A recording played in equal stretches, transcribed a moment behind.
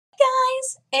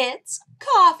guys, it's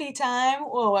coffee time.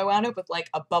 Whoa, I wound up with like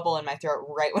a bubble in my throat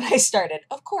right when I started.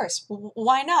 Of course,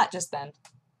 why not just then?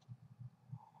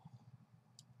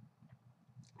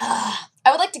 I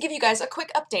would like to give you guys a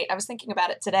quick update. I was thinking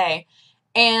about it today,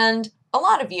 and a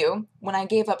lot of you, when I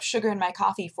gave up sugar in my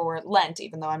coffee for Lent,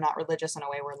 even though I'm not religious in a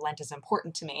way where Lent is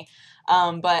important to me,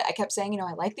 but I kept saying,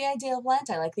 I like the idea of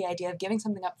Lent. I like the idea of giving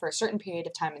something up for a certain period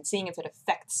of time and seeing if it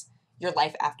affects your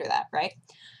life after that, right?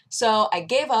 So I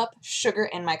gave up sugar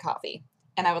in my coffee,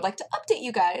 and I would like to update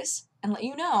you guys and let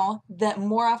you know that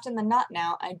more often than not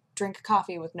now, I drink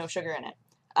coffee with no sugar in it.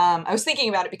 I was thinking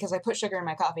about it because I put sugar in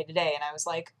my coffee today, and I was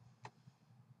like,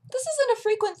 this isn't a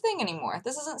frequent thing anymore.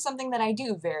 This isn't something that I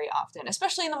do very often,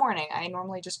 especially in the morning. I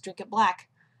normally just drink it black.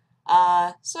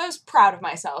 So I was proud of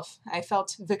myself. I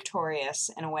felt victorious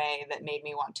in a way that made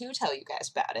me want to tell you guys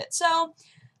about it. So I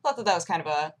thought that that was kind of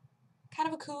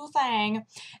a cool thing.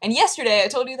 And yesterday I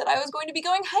told you that I was going to be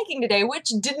going hiking today, which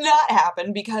did not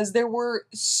happen because there were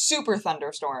super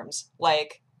thunderstorms.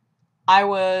 Like,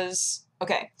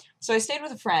 okay, so I stayed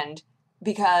with a friend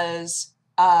because,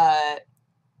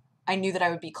 I knew that I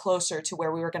would be closer to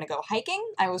where we were going to go hiking.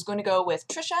 I was going to go with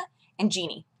Trisha and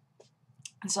Jeannie.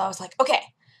 And so I was like, okay,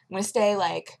 I'm going to stay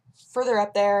like further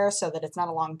up there so that it's not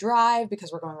a long drive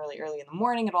because we're going really early in the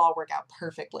morning. It'll all work out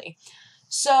perfectly.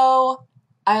 So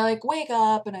I like wake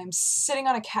up and I'm sitting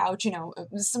on a couch,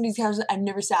 somebody's couch that I've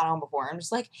never sat on before. I'm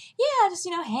just like, yeah, just,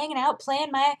 hanging out,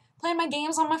 playing my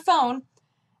games on my phone.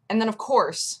 And then of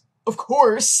course,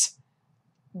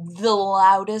 the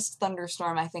loudest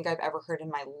thunderstorm I think I've ever heard in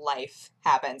my life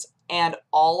happens. And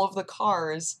all of the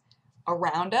cars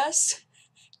around us,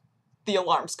 the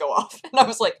alarms go off. And I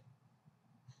was like,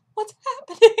 what's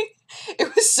happening?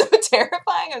 It was so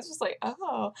terrifying. I was just like,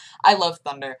 oh, I love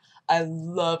thunder. I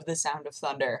love the sound of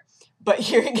thunder. But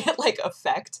hearing it like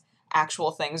affect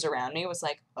actual things around me was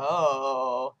like,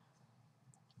 oh,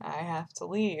 I have to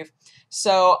leave.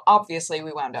 So obviously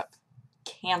we wound up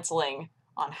canceling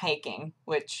on hiking,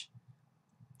 which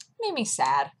made me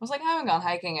sad. I was like, I haven't gone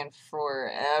hiking in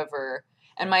forever.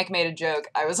 And Mike made a joke.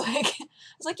 I was like, yeah,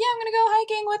 I'm gonna go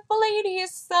hiking with the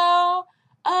ladies, so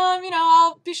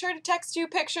I'll be sure to text you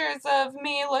pictures of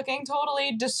me looking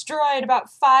totally destroyed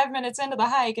about 5 minutes into the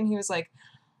hike. And he was like,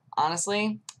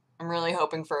 honestly, I'm really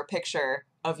hoping for a picture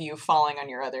of you falling on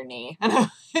your other knee. And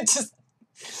it's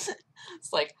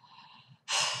like,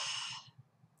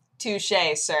 touche,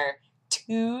 sir,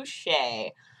 touche.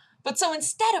 But so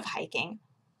instead of hiking,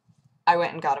 I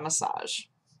went and got a massage.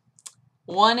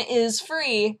 One is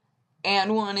free,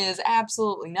 and one is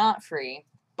absolutely not free.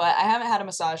 But I haven't had a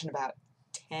massage in about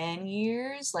 10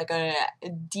 years, like a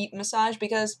deep massage,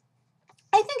 because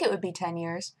I think it would be 10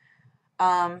 years.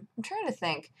 I'm trying to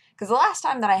think, because the last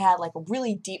time that I had like a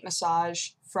really deep massage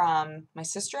from my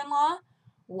sister-in-law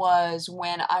was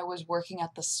when I was working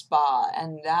at the spa,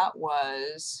 and that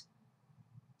was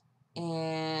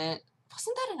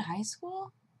wasn't that in high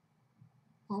school?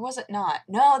 Or was it not?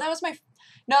 No, that was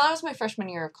my freshman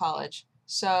year of college.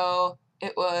 So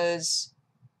it was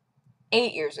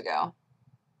 8 years ago,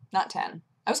 not 10.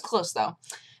 I was close though.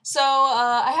 So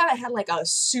I haven't had like a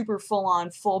super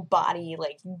full-on, full-body,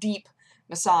 like deep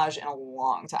massage in a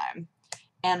long time.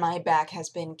 And my back has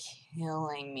been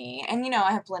killing me. And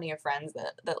I have plenty of friends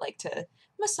that like to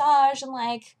massage and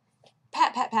like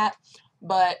pat.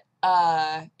 But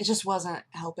it just wasn't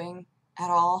helping at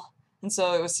all. And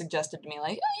so it was suggested to me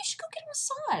like, oh, you should go get a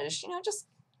massage,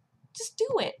 just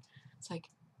do it. It's like,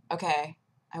 okay,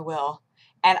 I will.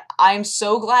 And I'm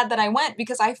so glad that I went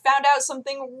because I found out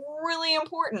something really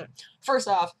important. First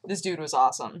off, this dude was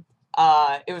awesome.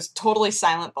 It was totally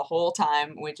silent the whole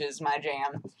time, which is my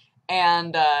jam.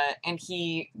 And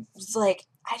he was like,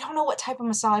 I don't know what type of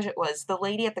massage it was. The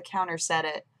lady at the counter said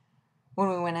it when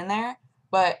we went in there,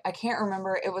 but I can't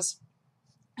remember. It was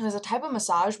a type of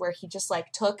massage where he just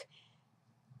like took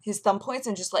his thumb points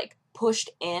and just like pushed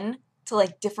in to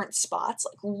like different spots,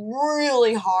 like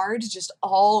really hard, just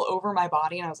all over my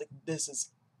body. And I was like, this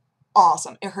is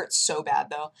awesome. It hurts so bad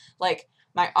though. Like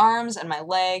my arms and my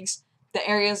legs, the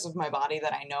areas of my body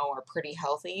that I know are pretty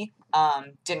healthy,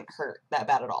 didn't hurt that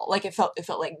bad at all. Like it felt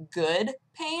like good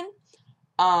pain.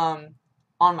 On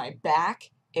my back,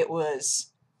 it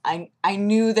was, I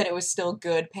knew that it was still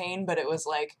good pain, but it was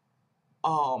like,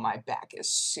 oh, my back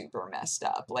is super messed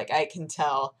up. Like, I can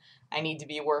tell I need to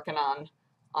be working on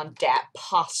that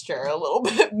posture a little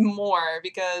bit more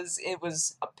because it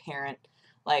was apparent.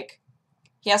 Like,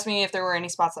 he asked me if there were any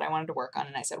spots that I wanted to work on,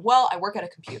 and I said, well, I work at a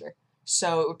computer,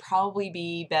 so it would probably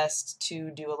be best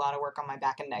to do a lot of work on my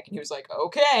back and neck. And he was like,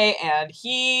 okay, and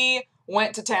he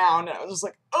went to town, and I was just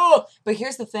like, oh! But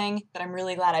here's the thing that I'm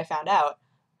really glad I found out.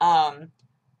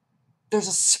 There's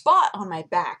a spot on my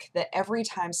back that every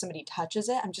time somebody touches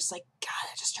it, I'm just like, God,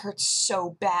 it just hurts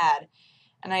so bad.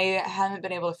 And I haven't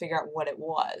been able to figure out what it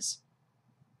was.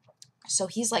 So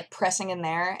he's like pressing in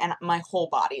there and my whole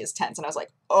body is tense. And I was like,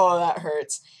 oh, that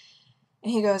hurts.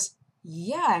 And he goes,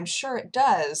 yeah, I'm sure it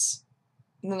does.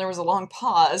 And then there was a long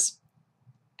pause.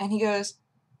 And he goes,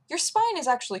 your spine is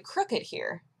actually crooked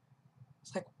here.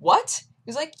 It's like, what?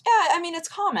 He's like, yeah, I mean, it's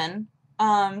common.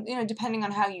 You know, depending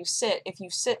on how you sit, if you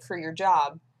sit for your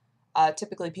job,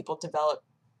 typically people develop,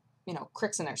 you know,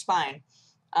 cricks in their spine.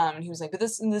 And he was like, but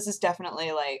this is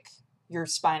definitely like, your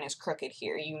spine is crooked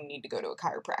here. You need to go to a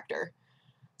chiropractor.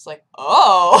 It's like,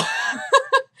 oh.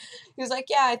 He was like,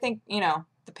 yeah, I think, you know,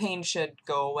 the pain should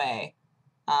go away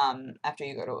after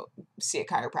you go to see a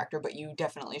chiropractor, but you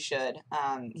definitely should.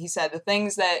 He said the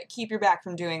things that keep your back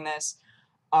from doing this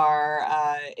are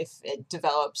if it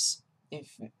develops,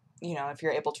 if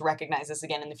you're able to recognize this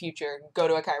again in the future, go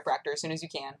to a chiropractor as soon as you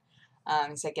can.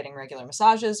 He said getting regular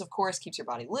massages, of course, keeps your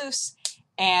body loose,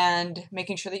 and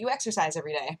making sure that you exercise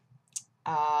every day.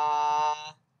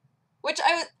 Which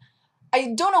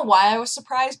I don't know why I was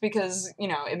surprised, because, you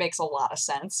know, it makes a lot of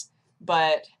sense.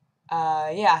 But,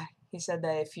 yeah, he said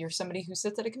that if you're somebody who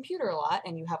sits at a computer a lot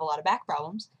and you have a lot of back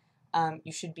problems,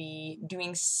 you should be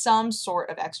doing some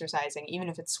sort of exercising, even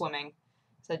if it's swimming.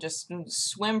 So just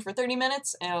swim for 30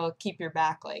 minutes and it'll keep your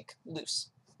back, like,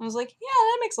 loose. I was like, yeah,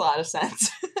 that makes a lot of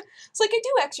sense. It's like, I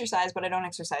do exercise, but I don't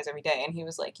exercise every day. And he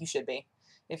was like, you should be.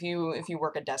 If you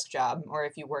work a desk job or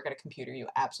if you work at a computer, you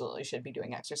absolutely should be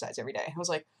doing exercise every day. I was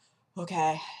like,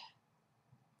 okay.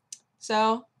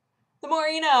 So, the more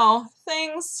you know,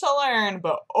 things to learn.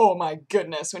 But, oh my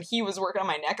goodness, when he was working on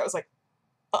my neck, I was like,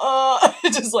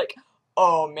 just like,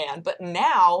 oh man. But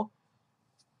now,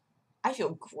 I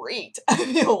feel great. I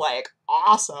feel like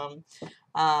awesome.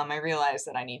 I realized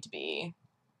that I need to be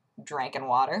drinking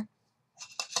water.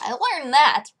 I learned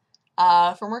that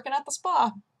from working at the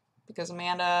spa, because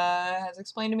Amanda has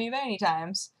explained to me many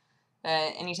times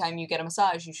that anytime you get a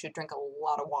massage, you should drink a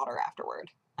lot of water afterward.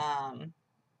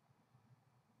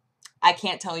 I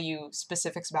can't tell you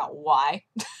specifics about why.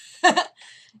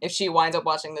 If she winds up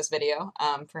watching this video,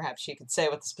 perhaps she could say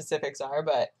what the specifics are,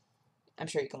 but I'm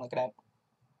sure you can look it up.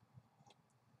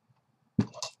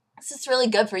 This is really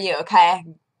good for you, okay?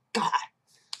 God.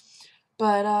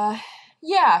 But,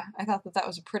 yeah, I thought that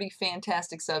was a pretty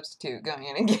fantastic substitute, going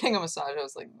in and getting a massage. I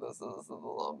was like, this is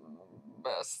the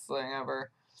best thing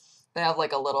ever. They have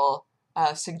like a little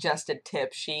suggested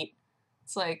tip sheet.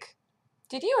 It's like,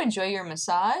 did you enjoy your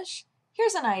massage?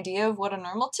 Here's an idea of what a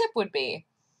normal tip would be.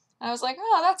 And I was like,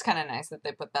 oh, that's kind of nice that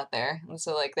they put that there. And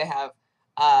so like they have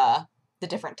the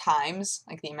different times,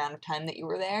 like the amount of time that you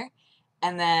were there.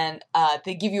 And then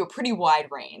they give you a pretty wide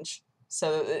range.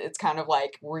 So it's kind of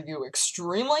like, were you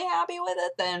extremely happy with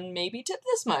it? Then maybe tip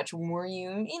this much. Were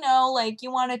you, like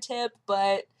you want to tip,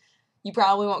 but you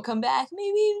probably won't come back,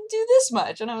 maybe do this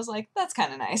much. And I was like, that's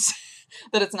kind of nice.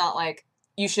 That it's not like,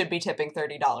 you should be tipping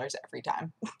 $30 every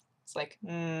time. It's like,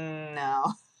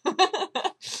 no.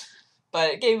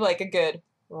 But it gave like a good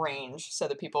range so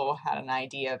that people had an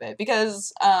idea of it.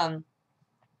 Because, I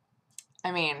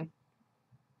mean,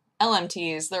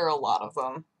 LMTs, there are a lot of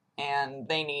them. And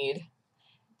they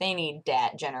need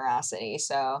dat generosity.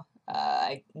 So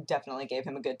I definitely gave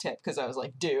him a good tip, because I was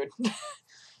like, dude,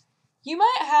 you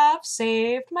might have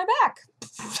saved my back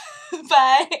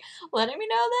by letting me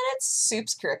know that it's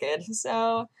soup's crooked.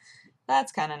 So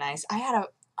that's kind of nice. I had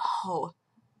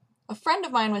a friend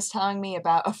of mine was telling me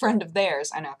about a friend of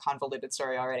theirs. I know, convoluted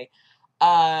story already.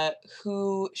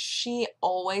 Who she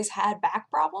always had back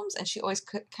problems, and she always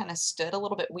kind of stood a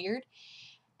little bit weird.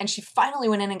 And she finally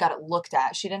went in and got it looked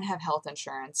at. She didn't have health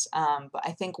insurance, but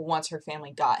I think once her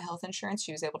family got health insurance,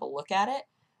 she was able to look at it.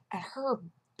 And her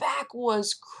back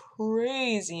was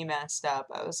crazy messed up.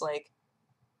 I was like,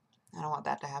 I don't want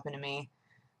that to happen to me.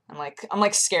 I'm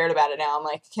like scared about it now. I'm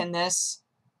like, can this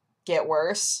get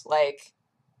worse? Like,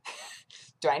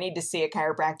 do I need to see a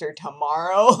chiropractor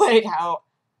tomorrow? Like, how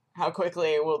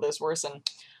quickly will this worsen?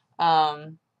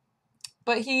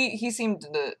 But he seemed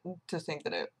to think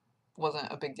that it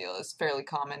wasn't a big deal. It's fairly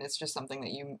common. It's just something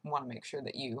that you want to make sure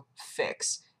that you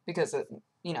fix, because it,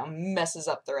 messes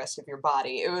up the rest of your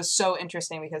body. It was so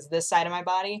interesting because this side of my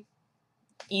body,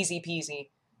 easy peasy.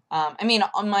 I mean,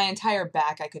 on my entire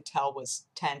back, I could tell was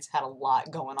tense, had a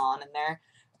lot going on in there.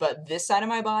 But this side of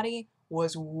my body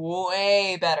was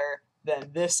way better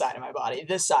than this side of my body.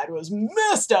 This side was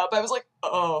messed up. I was like,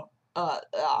 oh,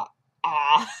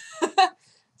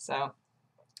 So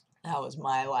that was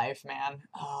my life, man.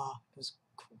 Oh, it was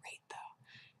great,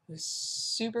 though. It was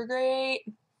super great.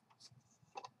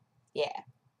 Yeah.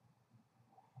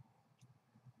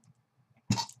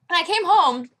 came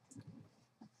home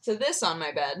to this on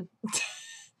my bed.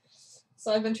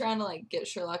 So I've been trying to, like, get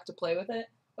Sherlock to play with it.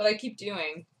 What I keep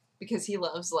doing, because he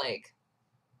loves, like,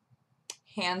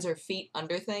 hands or feet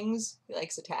under things. He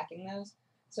likes attacking those.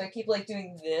 So I keep, like,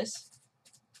 doing this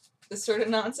sort of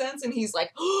nonsense, and he's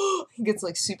like, oh, he gets,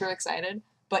 like, super excited.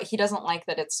 But he doesn't like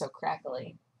that it's so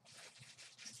crackly.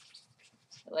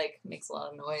 It, like, makes a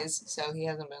lot of noise, so he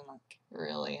hasn't been, like,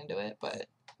 really into it, but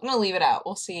I'm gonna leave it out.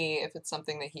 We'll see if it's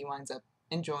something that he winds up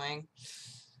enjoying.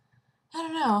 I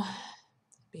don't know.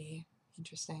 It'd be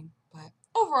interesting, but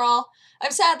overall,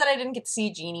 I'm sad that I didn't get to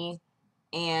see Jeannie,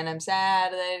 and I'm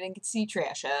sad that I didn't get to see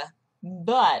Trasha,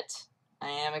 but I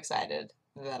am excited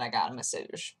that I got a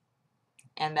massage,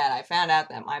 and that I found out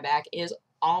that my back is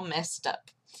all messed up,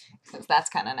 because that's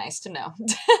kind of nice to know.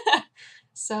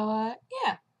 So,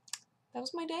 yeah, that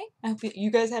was my day. I hope you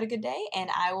guys had a good day, and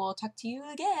I will talk to you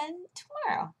again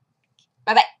tomorrow.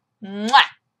 Bye-bye. Mwah!